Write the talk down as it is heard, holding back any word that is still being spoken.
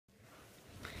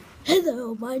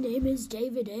Hello, my name is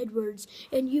David Edwards,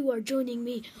 and you are joining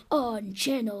me on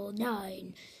Channel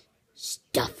 9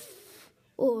 Stuff,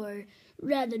 or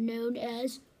rather known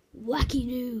as Wacky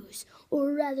News,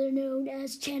 or rather known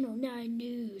as Channel 9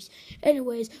 News.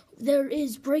 Anyways, there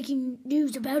is breaking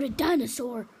news about a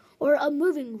dinosaur, or a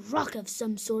moving rock of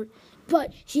some sort,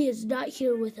 but he is not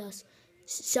here with us.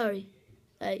 Sorry,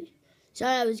 I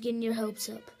was getting your hopes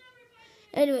up.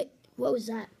 Anyway, what was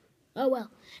that? Oh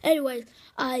well. Anyway,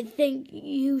 I think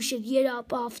you should get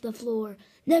up off the floor.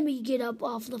 Let me get up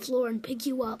off the floor and pick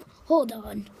you up. Hold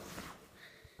on.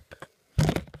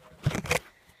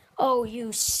 Oh,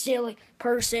 you silly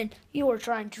person. You were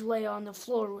trying to lay on the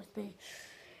floor with me.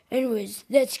 Anyways,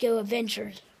 let's go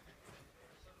adventure.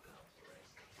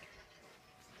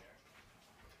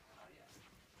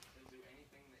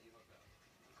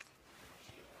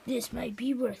 This might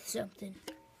be worth something.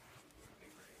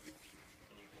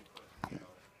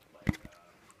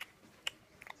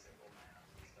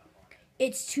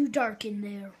 It's too dark in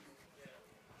there.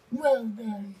 Well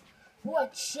then,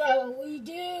 what shall we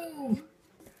do?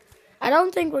 I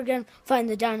don't think we're going to find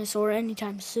the dinosaur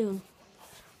anytime soon.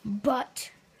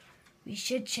 But we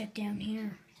should check down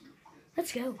here.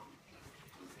 Let's go.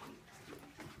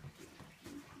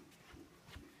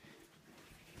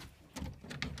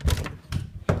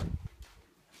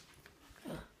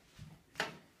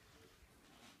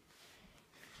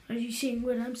 Are you seeing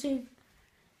what I'm saying?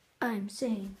 I'm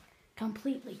saying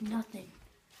completely nothing.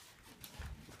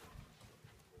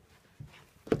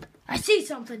 I see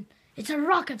something. It's a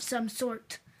rock of some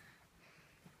sort.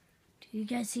 Do you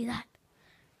guys see that?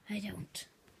 I don't.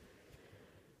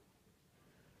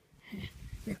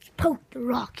 Let's poke the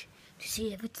rock to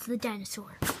see if it's the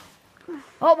dinosaur.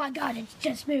 Oh my god, it's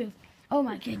just moved. Oh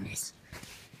my goodness.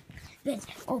 Let's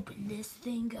open this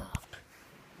thing up.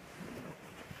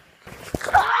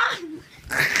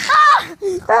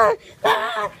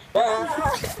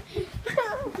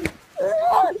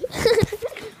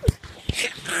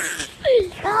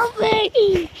 Help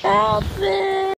me! Help me!